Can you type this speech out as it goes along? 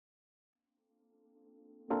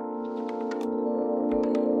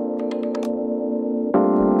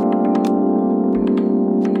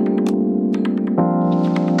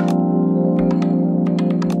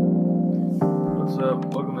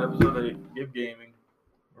Good Gaming.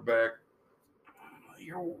 We're back.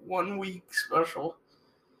 Your 1 week special.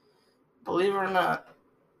 Believe it or not,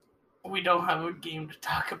 we don't have a game to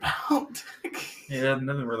talk about. Yeah,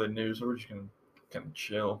 nothing really new, so we're just gonna kind of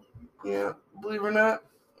chill. Yeah, believe it or not,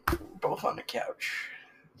 we're both on the couch.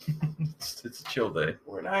 It's a chill day.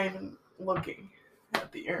 We're not even looking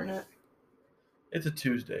at the internet. It's a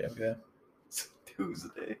Tuesday, okay? It's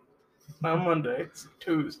Tuesday. Not Monday, it's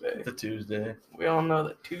Tuesday. It's a Tuesday. We all know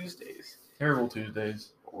that Tuesdays Terrible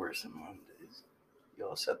Tuesdays. are worse than Mondays.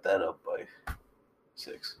 Y'all set that up by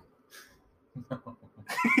 6.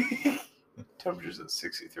 Temperature's at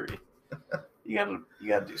 63. You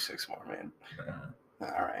gotta do 6 more, man.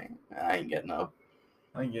 Alright. I ain't getting up.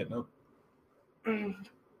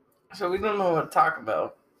 So we don't know what to talk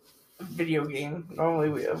about. Video game. Normally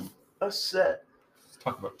we have a set. Let's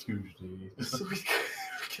talk about Tuesday. So we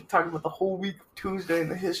can talk about the whole week of Tuesday in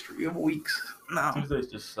the history of weeks. No. Tuesdays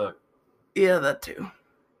just suck. Yeah, that too.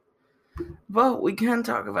 But we can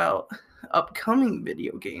talk about upcoming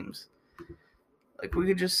video games. Like, we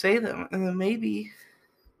could just say them. And then maybe,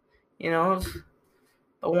 if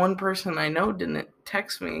the one person I know didn't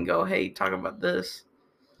text me and go, hey, talk about this.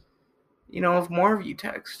 If more of you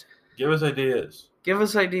text. Give us ideas. Give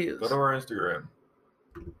us ideas. Go to our Instagram.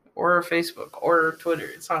 Or our Facebook. Or our Twitter.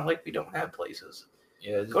 It's not like we don't have places.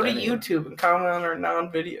 Yeah. Go to YouTube and comment on our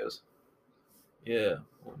non-videos. Yeah.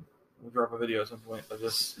 We'll drop a video at some point.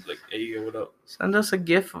 Hey, what up? Send us a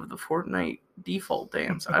GIF of the Fortnite default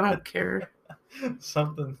dance. I don't care. There's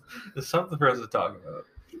something for us to talk about.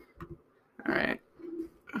 All right.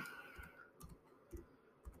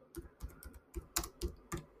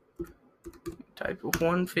 Type with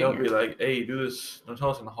one finger. Don't be like, hey, do this. Don't tell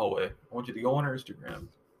us in the hallway. I want you to go on our Instagram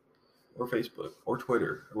or Facebook or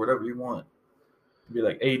Twitter or whatever you want. Be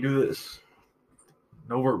like, hey, do this.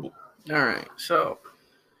 No verbal. All right. So,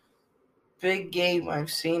 big game I've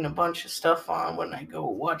seen a bunch of stuff on when I go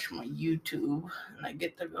watch my YouTube. And I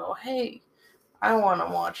get to go, hey, I want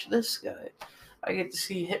to watch this guy. I get to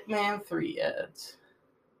see Hitman 3 ads.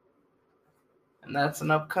 And that's an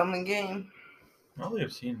upcoming game. I don't think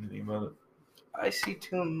I've seen anything about it. I see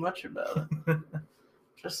too much about it.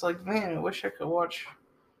 Just like, man, I wish I could watch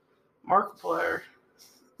Markiplier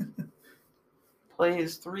play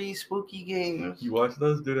his 3 spooky games. You watch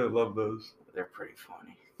those? Dude, I love those. They're pretty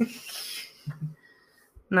funny.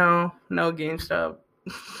 No, GameStop.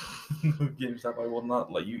 GameStop, I will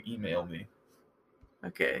not let you email me.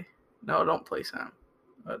 Okay. No, don't play sound.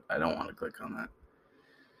 But I don't want to click on that.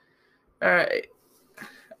 Alright.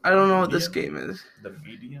 I don't know what this game is. The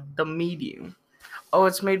Medium? The Medium. Oh,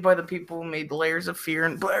 it's made by the people who made Layers of Fear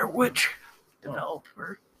and Blair Witch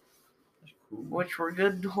developer. That's cool. Which were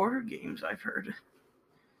good horror games, I've heard.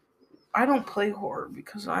 I don't play horror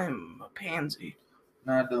because I'm a pansy.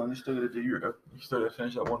 Nah, Dylan, you still gotta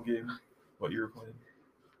finish that one game. What you were playing?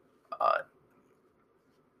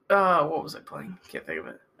 What was I playing? Can't think of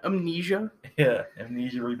it. Amnesia. Yeah,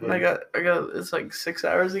 Amnesia Replay. And I got. It's like 6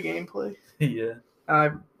 hours of gameplay. Yeah. And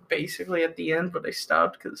I'm basically at the end, but I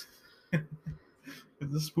stopped because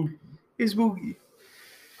it's spooky. It's spooky.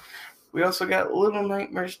 We also got Little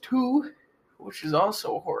Nightmares 2, which is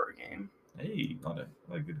also a horror game. Hey, not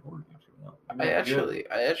a good horror game. I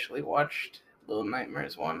actually watched Little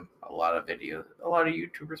Nightmares 1. A lot of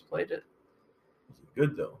YouTubers played it. Was it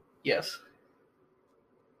good though? Yes.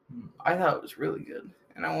 I thought it was really good.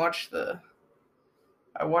 And I watched the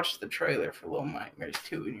trailer for Little Nightmares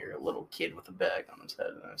 2, and you're a little kid with a bag on his head,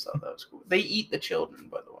 and I thought that was cool. They eat the children,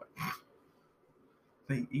 by the way.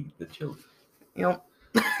 They eat the children. Yep.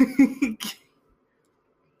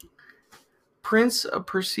 Prince of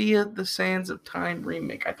Persia: The Sands of Time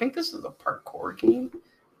remake. I think this is a parkour game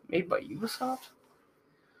made by Ubisoft.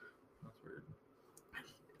 That's weird.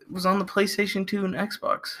 It was on the PlayStation 2 and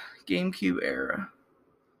Xbox, GameCube era.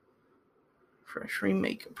 Fresh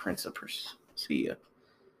remake of Prince of Persia.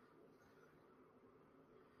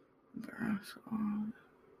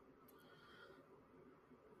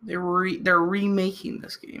 They're remaking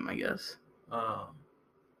this game, I guess.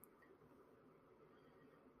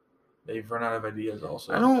 They've run out of ideas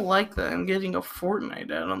also. I don't like that I'm getting a Fortnite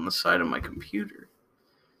ad on the side of my computer.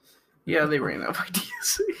 Yeah, they ran out of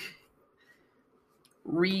ideas.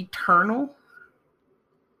 Returnal?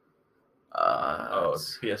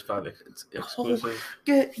 It's PS5 exclusive.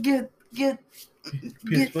 Get PS5.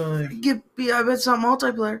 I bet it's not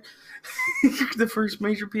multiplayer. The first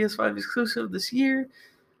major PS5 exclusive this year.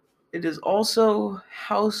 It is also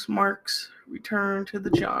Housemarque's return to the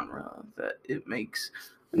genre that it makes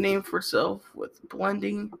a name for itself with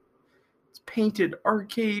blending its painted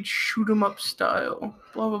arcade shoot 'em up style.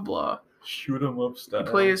 Blah blah blah. Shoot 'em up You style.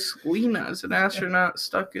 play as Lena, as an astronaut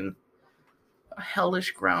stuck in a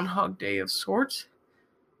hellish Groundhog Day of sorts,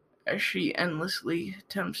 as she endlessly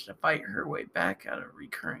attempts to fight her way back out of a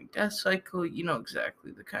recurring death cycle. You know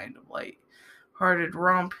exactly the kind of light-hearted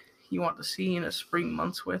romp you want to see in a spring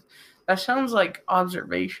months with. That sounds like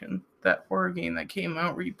Observation, that horror game that came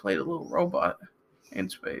out where you played a little robot in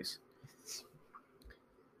space.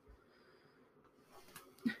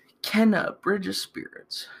 Kenna, Bridge of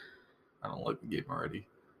Spirits. I don't like the game already.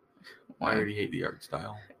 Why? I already hate the art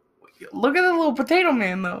style. Look at the little potato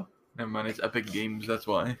man, though. Never mind, it's Epic Games, that's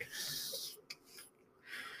why.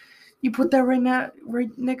 You put that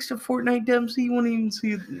right next to Fortnite Dempsey, you won't even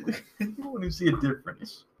see it. You won't even see a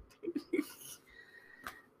difference.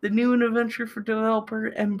 The new adventure for developer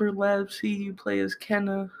Ember Labs see you play as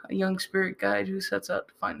Kenna, a young spirit guide who sets out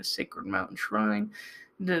to find a sacred mountain shrine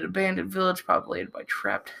in an abandoned village populated by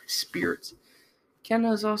trapped spirits.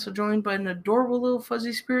 Kenna is also joined by an adorable little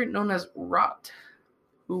fuzzy spirit known as Rot,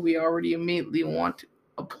 who we already immediately want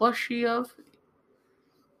a plushie of.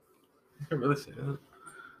 I really say that.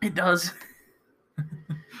 It does.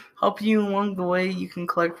 Help you along the way, you can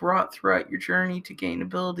collect Rot throughout your journey to gain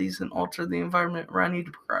abilities and alter the environment around you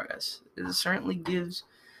to progress. It certainly gives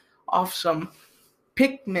off some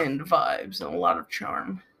Pikmin vibes and a lot of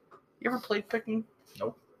charm. You ever played Pikmin?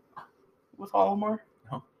 Nope. With Olimar?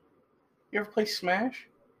 No. You ever play Smash?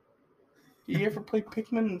 Did you ever play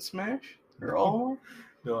Pikmin and Smash? Or Olimar?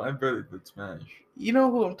 No, I barely played Smash. You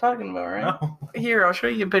know who I'm talking about, right? No. Here, I'll show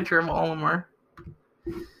you a picture of Olimar.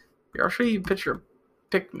 Here, I'll show you a picture of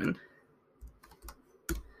Pikmin.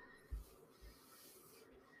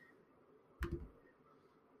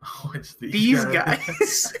 Oh, it's These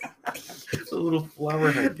guys. The little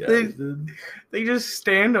flower head guys, dude. They just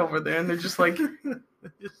stand over there and they're just like, you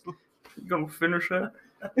gonna finish that?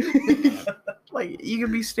 Like, you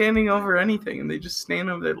could be standing over anything and they just stand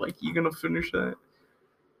over there like, you gonna finish that?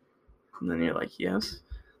 And then you're like, yes.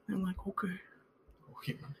 And they're like, okay.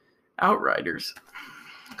 Okay. Outriders.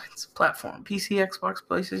 It's a platform. PC, Xbox,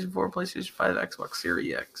 PlayStation 4, PlayStation 5, Xbox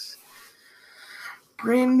Series X.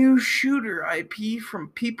 Brand new shooter IP from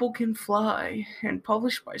People Can Fly and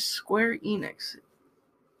published by Square Enix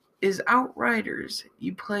is Outriders.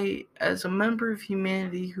 You play as a member of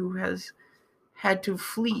humanity who has had to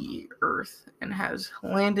flee Earth and has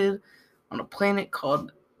landed on a planet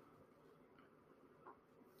called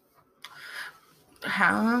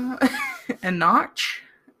Enoch?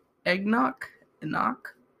 Eggnog?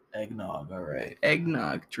 Eggnog, alright.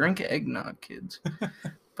 Eggnog. Drink eggnog, kids.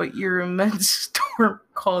 But your immense storm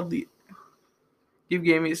called the... Give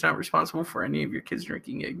Gaming is not responsible for any of your kids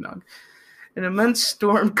drinking eggnog. An immense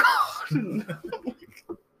storm called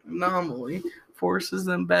Anomaly forces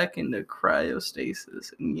them back into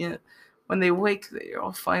cryostasis, and yet when they wake, they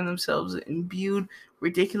all find themselves imbued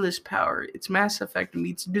ridiculous power. It's Mass Effect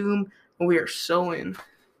meets Doom, and we are so in.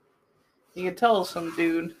 You can tell some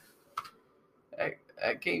dude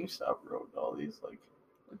at GameStop wrote all these, like,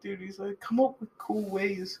 dude, he's like, come up with cool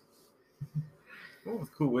ways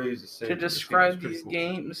to describe these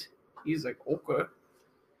games. He's like, okay.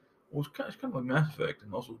 Well, it's kind of like Mass Effect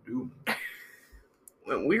and also Doom.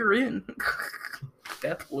 When we're in.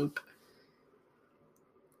 Deathloop.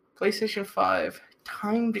 PlayStation 5,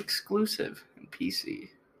 timed exclusive and PC.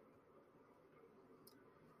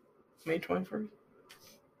 May 21st?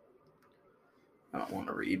 I don't want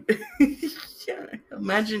to read. Yeah,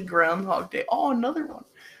 imagine Groundhog Day. Oh, another one.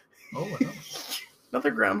 Oh, I know.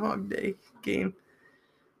 Another Groundhog Day game.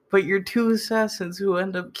 But you're two assassins who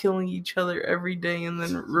end up killing each other every day and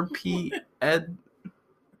then repeat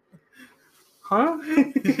Huh?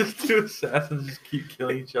 Two assassins just keep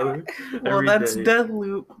killing each other. Well, that's day.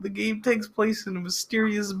 Deathloop. The game takes place in a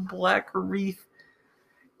mysterious black reef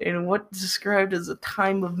in what's described as a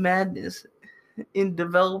time of madness.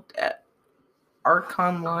 Developed at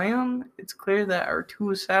Archon Lion, it's clear that our two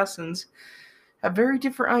assassins have very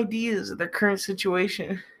different ideas of their current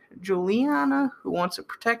situation. Juliana, who wants to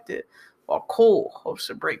protect it, while Cole hopes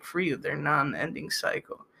to break free of their non-ending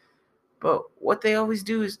cycle. But what they always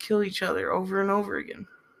do is kill each other over and over again.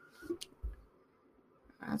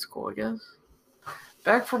 That's cool, I guess.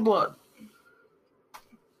 Back 4 Blood.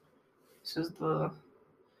 This is the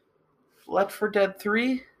Left 4 Dead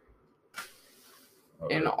 3.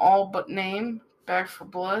 In all but name, Back 4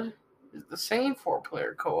 Blood is the same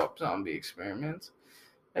 4-player co-op zombie experiments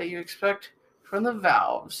that you expect from the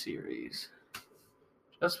Valve series,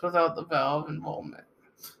 just without the Valve involvement.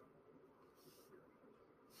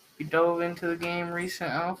 We dove into the game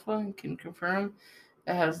recent alpha and can confirm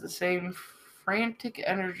it has the same frantic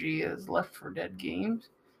energy as Left 4 Dead games.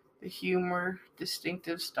 the humor,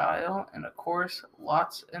 distinctive style, and of course,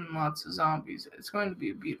 lots and lots of zombies. It's going to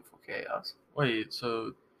be a beautiful chaos. Wait,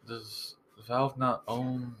 so does Valve not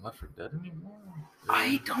own Left 4 Dead anymore?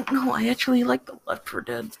 I don't know. I actually like the Left 4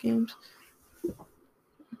 Dead games.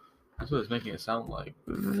 That's what it's making it sound like.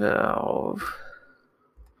 Valve.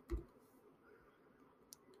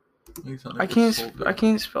 I can't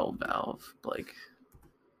spell Valve. Blake,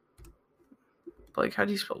 how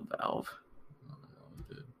do you spell Valve?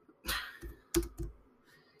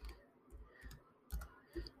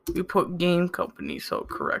 We put game company, so it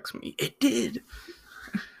corrects me. It did.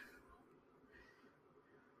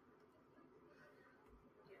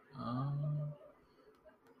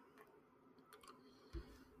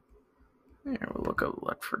 Here, we'll look up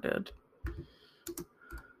Left 4 Dead.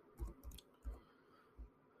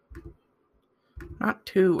 Not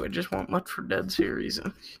 2, I just want Left 4 Dead series.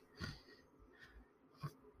 Here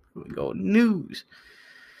we go. News.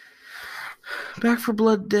 Back 4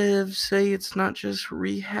 Blood devs say it's not just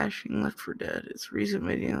rehashing Left 4 Dead, it's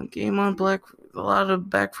resubmitting a game on a lot of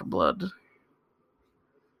Back 4 Blood.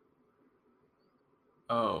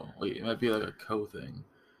 Oh, wait, it might be like a co-thing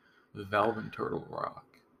with Valve and Turtle Rock.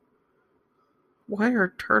 Why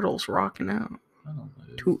are turtles rocking out? I don't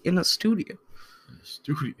know. In a studio. In a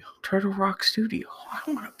studio. Turtle Rock Studio.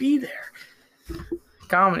 I want to be there.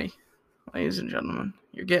 Comedy. Ladies and gentlemen,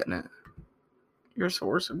 you're getting it. Your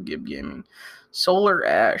source of Gib Gaming. Solar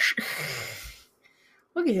Ash.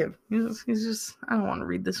 Look at him. He's just... I don't want to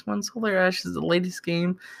read this one. Solar Ash is the latest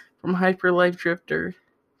game from Hyper Life Drifter.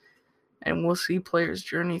 And we'll see players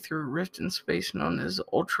journey through a rift in space known as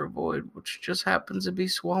Ultra Void, which just happens to be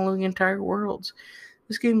swallowing entire worlds.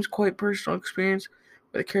 This game is quite personal experience,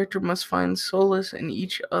 where the character must find solace in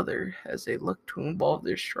each other as they look to involve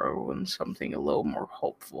their struggle in something a little more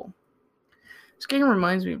hopeful. This game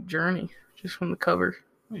reminds me of Journey, just from the cover.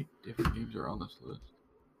 How many different games are on this list?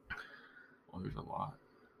 Well, there's a lot.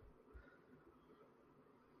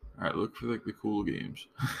 Alright, look for like the cool games.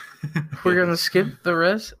 We're gonna skip the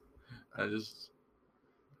rest.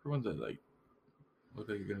 For ones that like look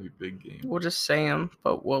like they're gonna be big games. We'll just say them,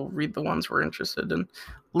 but we'll read the ones we're interested in.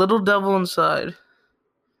 Little Devil Inside,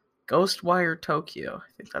 Ghostwire Tokyo.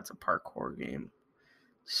 I think that's a parkour game.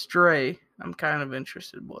 Stray. I'm kind of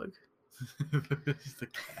interested, Blake. It's the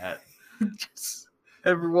cat. Just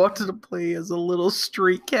ever wanted to play as a little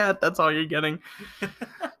street cat? That's all you're getting.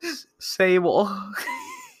 Sable.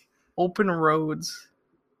 Open Roads.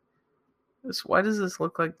 Why does this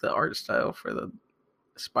look like the art style for the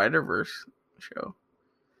Spider-Verse show?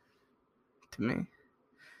 To me.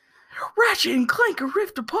 Ratchet and Clank: A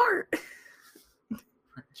Rift Apart.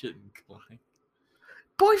 Ratchet and Clank.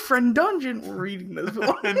 Boyfriend Dungeon. We're reading this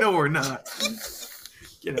one. No, we're not.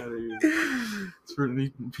 Get out of here. It's for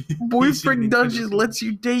Boyfriend Dungeon lets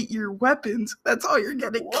you date your weapons. That's all you're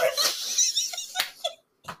getting. What?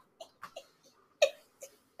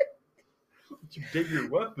 You date your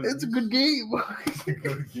weapons. It's a good game. It's a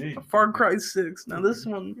good game. Far Cry 6. Now this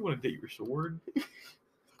one. You want to date your sword?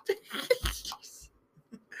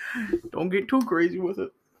 Don't get too crazy with it.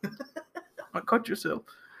 Cut yourself.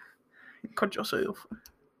 Cut yourself.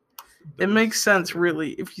 It makes sense,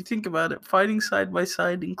 really. If you think about it, fighting side by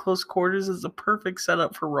side in close quarters is a perfect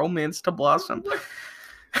setup for romance to blossom.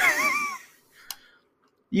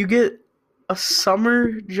 You get a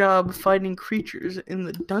summer job fighting creatures in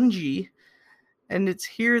the dungeon, and it's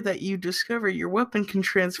here that you discover your weapon can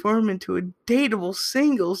transform into a dateable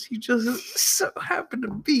singles you just so happen to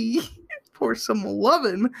be for some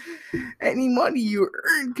lovin'. Any money you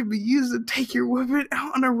earn can be used to take your weapon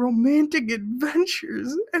out on a romantic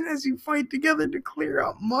adventures, and as you fight together to clear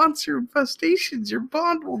out monster infestations, your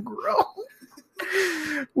bond will grow.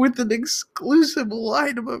 With an exclusive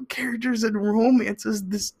lineup of characters and romances,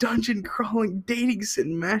 this dungeon-crawling dating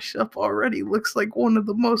sim mashup already looks like one of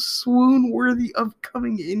the most swoon-worthy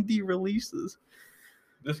upcoming indie releases.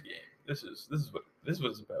 This game, this is what it's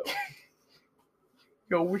about.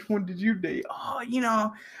 Yo, which one did you date? Oh,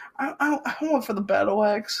 I went for the battle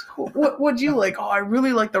axe. What'd you like? Oh, I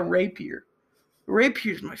really like the rapier. The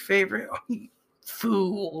rapier's my favorite. Oh,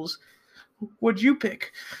 fools. What'd you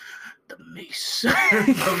pick? The mace.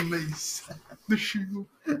 The mace. The shield.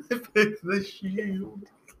 I picked the shield.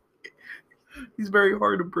 He's very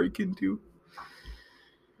hard to break into.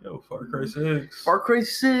 Yo, Far Cry 6. Far Cry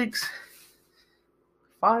 6.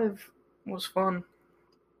 5 was fun.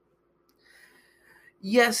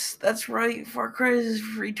 Yes, that's right. Far Cry is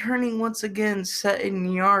returning once again, set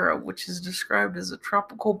in Yara, which is described as a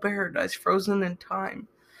tropical paradise frozen in time.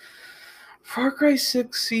 Far Cry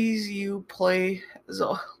 6 sees you play as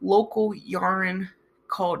a local Yaran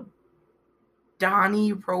called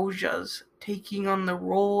Donnie Rojas taking on the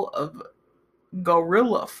role of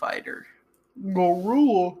Guerrilla Fighter.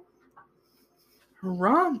 Guerrilla.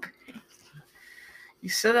 Harambe. He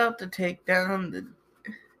set out to take down the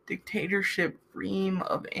dictatorship regime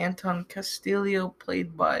of Anton Castillo,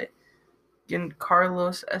 played by Giancarlo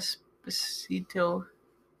Esposito.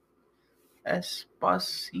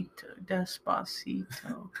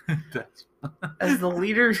 Despacito. As the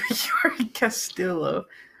leader, Yuri Castillo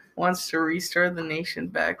wants to restore the nation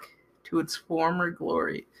back to its former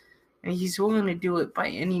glory, and he's willing to do it by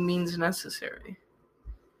any means necessary.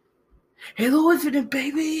 Halo Infinite,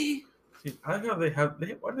 baby! See, I like how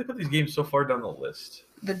why do they put these games so far down the list?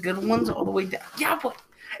 The good ones all the way down. Yeah, but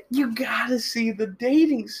you gotta see the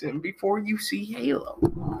dating sim before you see Halo.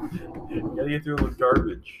 You gotta get through all the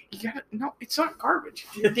garbage. No, it's not garbage.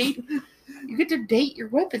 You get to date your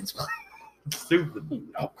weapons. Stupid.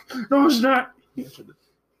 No, it's not. It's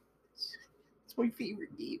my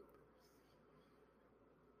favorite game.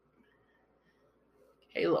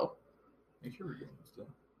 Halo. Make sure we're getting this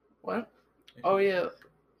done. What? Oh, yeah.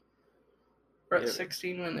 We're at Yeah.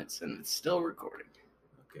 16 minutes and it's still recording.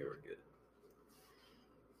 Okay, we're good.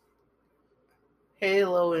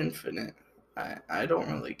 Halo Infinite. I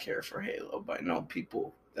don't really care for Halo, but I know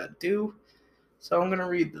people that do. So I'm going to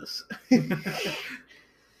read this.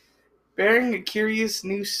 Bearing a curious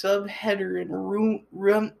new subheader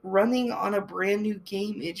and running on a brand new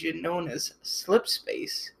game engine known as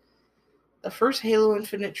Slipspace, the first Halo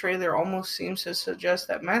Infinite trailer almost seems to suggest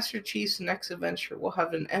that Master Chief's next adventure will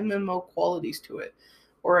have an MMO qualities to it,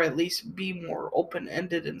 or at least be more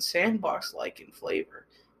open-ended and sandbox-like in flavor.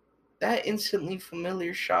 That instantly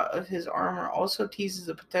familiar shot of his armor also teases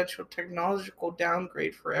a potential technological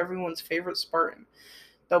downgrade for everyone's favorite Spartan.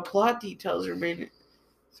 Though plot details remain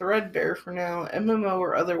threadbare for now, MMO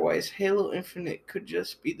or otherwise, Halo Infinite could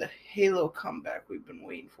just be the Halo comeback we've been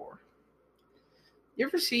waiting for. You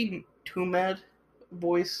ever seen Too-Mad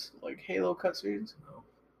voice like Halo cutscenes? No.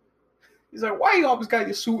 He's like, why you always got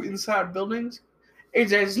your suit inside buildings?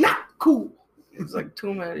 It's not cool. It's like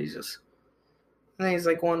Too-Mad, he's just... And then he's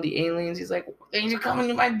like one of the aliens. He's like, thanks for coming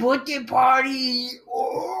to my birthday party.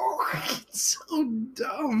 Oh, it's so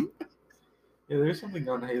dumb. Yeah, there's something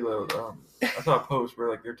on Halo. I saw a post where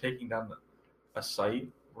like they're taking down a site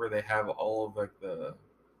where they have all of like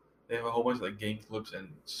they have a whole bunch of like game clips and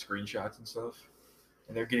screenshots and stuff,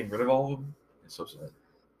 and they're getting rid of all of them. It's so sad.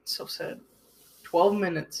 It's so sad. 12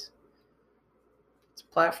 minutes. It's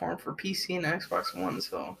a platform for PC and Xbox One,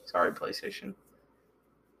 so sorry, PlayStation.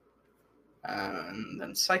 And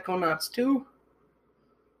then Psychonauts 2,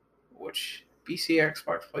 which PC,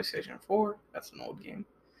 Xbox, PlayStation 4. That's an old game.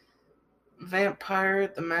 Vampire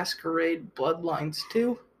the Masquerade Bloodlines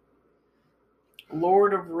 2.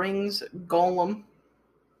 Lord of Rings Golem.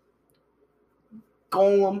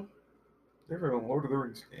 Never a Lord of the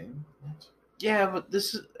Rings game. What? Yeah, but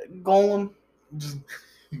this is Golem. Just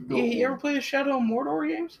You ever play the Shadow of Mordor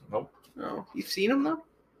games? Nope. No. You've seen them though?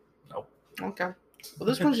 Nope. Okay. Well,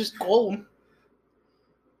 this one's just Golem.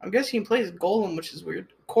 I'm guessing he plays Golem, which is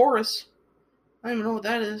weird. Chorus. I don't even know what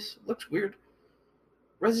that is. Looks weird.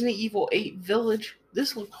 Resident Evil 8 Village.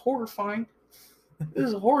 This looks horrifying. This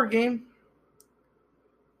is a horror game.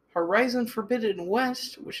 Horizon Forbidden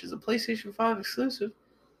West, which is a PlayStation 5 exclusive.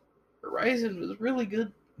 Horizon was really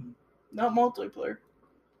good. Not multiplayer.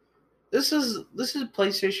 This is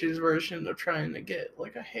PlayStation's version of trying to get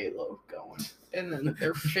like a Halo going. And then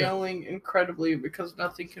they're failing incredibly because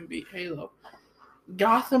nothing can beat Halo.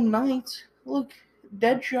 Gotham Knights. Look,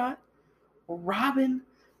 Deadshot, Robin,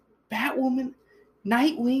 Batwoman,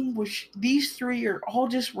 Nightwing, which these three are all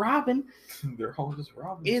just Robin. They're all just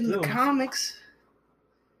Robin. In still. the comics.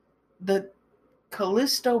 The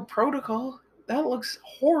Callisto Protocol. That looks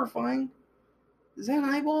horrifying. Is that an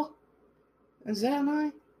eyeball? Is that an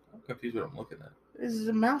eye? I'm confused what I'm looking at. Is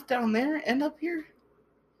the mouth down there and up here?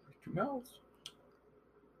 Two mouths.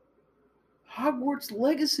 Hogwarts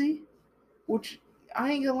Legacy, which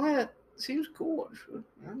I ain't gonna lie, that seems cool. Actually.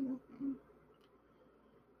 I don't know.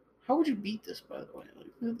 How would you beat this, by the way? Like,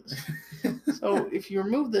 look at this. So if you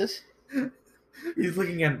remove this, He's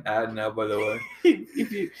looking at an ad now, by the way.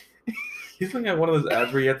 if you He's looking at one of those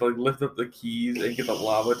ads where you have to like lift up the keys and get the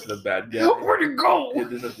lava to the bad guy. where'd it go? It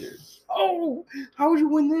disappears. Oh, how would you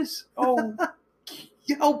win this? Oh,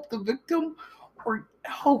 you help the victim or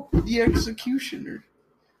help the executioner?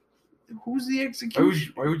 Who's the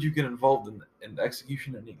executioner? Why would you get involved in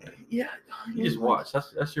execution anyway? Yeah, You just watch.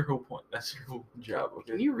 That's your whole point. That's your whole job.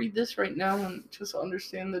 Can Okay. you read this right now and just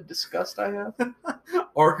understand the disgust I have?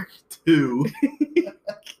 Arc 2.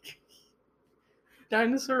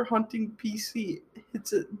 Dinosaur hunting PC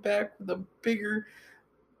hits it back with a bigger.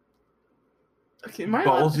 Okay, am I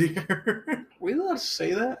allowed to, Ballsier. are we allowed to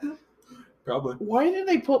say that? Probably Why did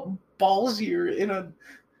they put ballsier in a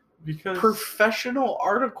because professional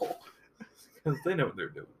article? they know what they're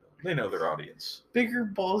doing. They know their audience. Bigger,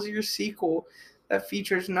 ballsier sequel that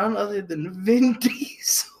features none other than Vin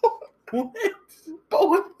Diesel. What?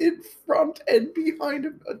 Both in front and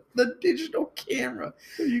behind the digital camera.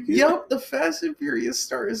 Yup, the Fast and Furious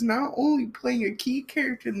star is not only playing a key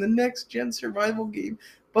character in the next-gen survival game,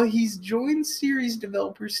 but he's joined series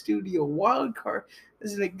developer studio Wildcard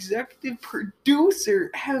as an executive producer,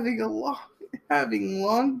 having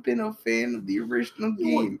long been a fan of the original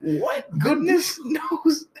game. What? Goodness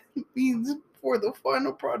knows that means for the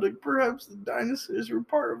final product, perhaps the dinosaurs were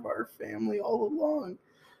part of our family all along.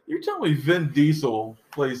 You're telling me Vin Diesel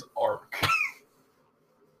plays Ark?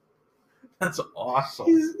 That's awesome.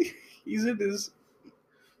 He's in his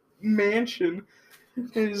mansion,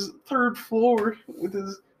 his third floor, with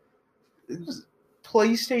his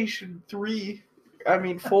PlayStation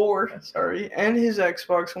 4, sorry, and his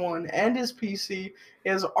Xbox One, and his PC. He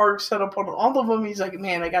has Ark set up on all of them. He's like,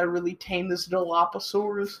 man, I gotta really tame this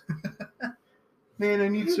Dilophosaurus. Man, I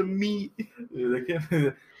need some meat.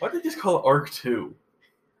 Why'd they just call it Ark 2?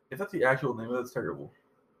 If that's the actual name, that's terrible.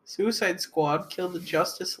 Suicide Squad killed the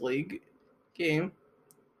Justice League game.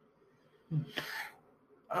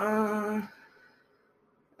 That's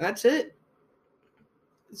it.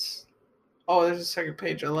 There's a second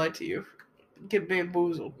page. I lied to you. Get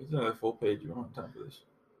bamboozled. There's another full page. You don't have time for this.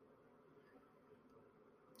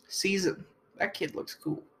 Season. That kid looks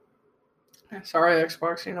cool. Sorry,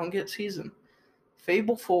 Xbox, you don't get Season.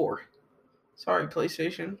 Fable 4. Sorry,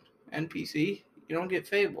 PlayStation and PC, you don't get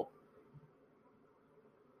Fable.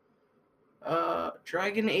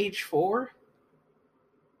 Dragon Age 4.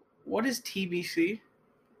 What is TBC?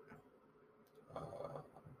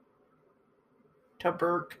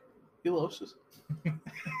 Tuberculosis. I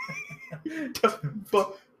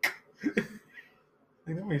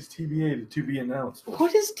think that means TBA, to be announced.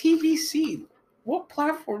 What is TBC? What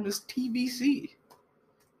platform is TBC?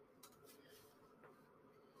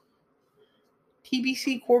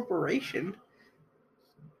 TBC Corporation.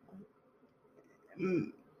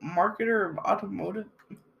 Marketer of automotive.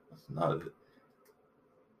 That's not it.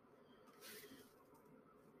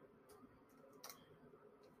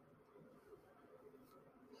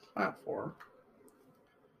 Platform.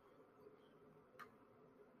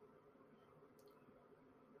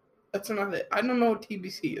 That's not it. I don't know what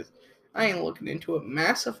TBC is. I ain't looking into it.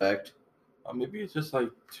 Mass Effect. Maybe it's just like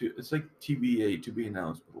it's like TBA, to be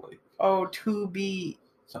announced, but like to be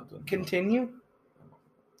something. Continue.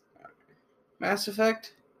 Mass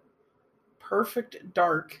Effect. Perfect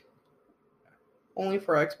Dark. Only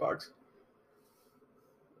for Xbox.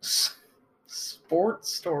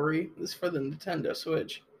 Sports Story. This is for the Nintendo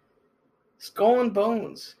Switch. Skull and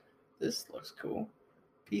Bones. This looks cool.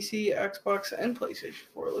 PC, Xbox, and PlayStation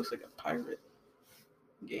 4. It looks like a pirate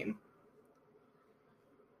game.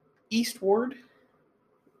 Eastward.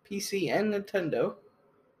 PC and Nintendo.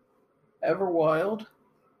 Everwild.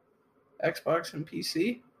 Xbox and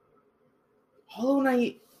PC. Hollow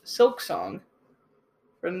Knight Silksong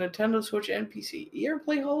for Nintendo Switch and PC. You ever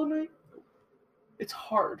play Hollow Knight? It's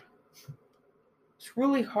hard. It's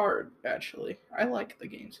really hard, actually. I like the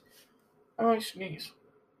games. I might sneeze.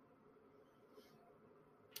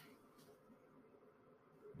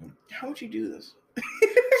 How would you do this?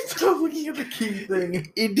 Stop looking at the key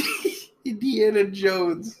thing. Indiana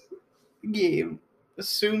Jones game.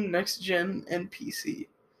 Assume next gen and PC.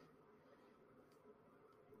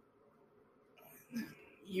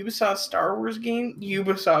 Ubisoft Star Wars game?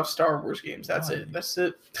 Ubisoft Star Wars games. That's Why? it. That's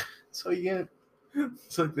it. So you get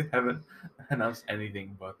It's like they haven't announced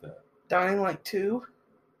anything but that. Dying Light 2.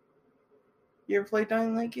 You ever play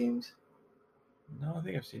Dying Light games? No, I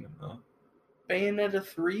think I've seen them though. Bayonetta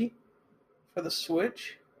 3 for the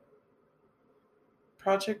Switch.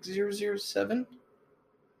 Project 007.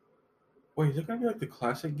 Wait, is it gonna be like the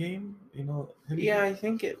classic game? You know? Yeah, I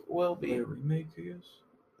think it will Be be. a remake, I guess.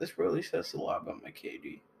 This really says a lot about my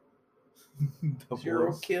KD. Double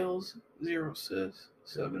 0 S. kills, 0 assists,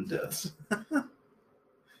 7 deaths.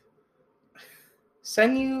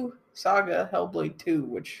 Senyu Saga Hellblade 2,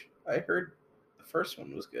 which I heard the first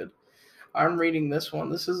one was good. I'm reading this one.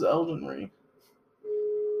 This is Elden Ring.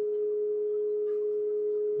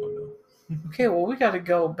 Oh no. Okay, well, we gotta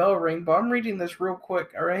go. Bell ring, but I'm reading this real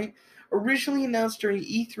quick, alright? Originally announced during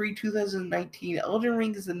E3 2019, Elden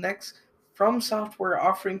Ring is the next From Software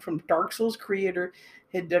offering from Dark Souls creator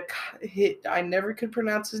I never could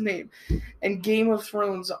pronounce his name, and Game of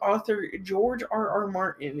Thrones author George R.R.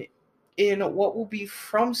 Martin. in what will be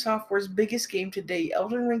From Software's biggest game to date.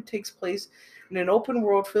 Elden Ring takes place in an open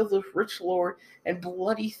world filled with rich lore and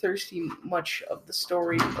bloody thirsty. Much of the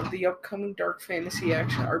story of the upcoming dark fantasy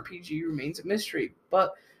action RPG remains a mystery,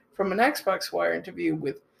 but from an Xbox Wire interview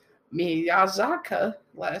with Miyazaki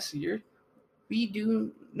last year, we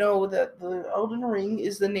do know that the Elden Ring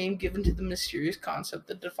is the name given to the mysterious concept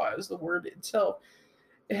that defies the word itself.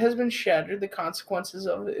 It has been shattered. The consequences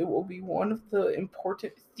of it will be one of the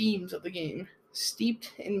important themes of the game.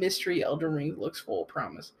 Steeped in mystery, Elden Ring looks full of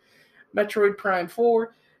promise. Metroid Prime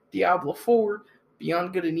 4, Diablo 4,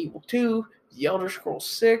 Beyond Good and Evil 2, The Elder Scrolls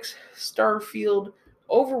 6, Starfield,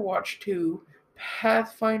 Overwatch 2,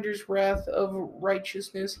 Pathfinder's Wrath of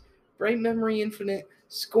Righteousness, Bright Memory Infinite,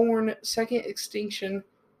 Scorn, Second Extinction,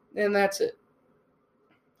 and that's it.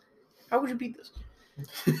 How would you beat this?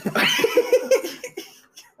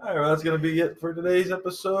 All right, well, that's going to be it for today's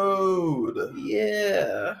episode.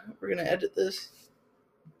 Yeah, we're going to edit this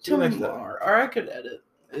See you next time. tomorrow. Or I could edit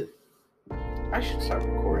it. I should stop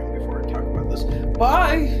recording before I talk about this.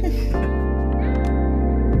 Bye!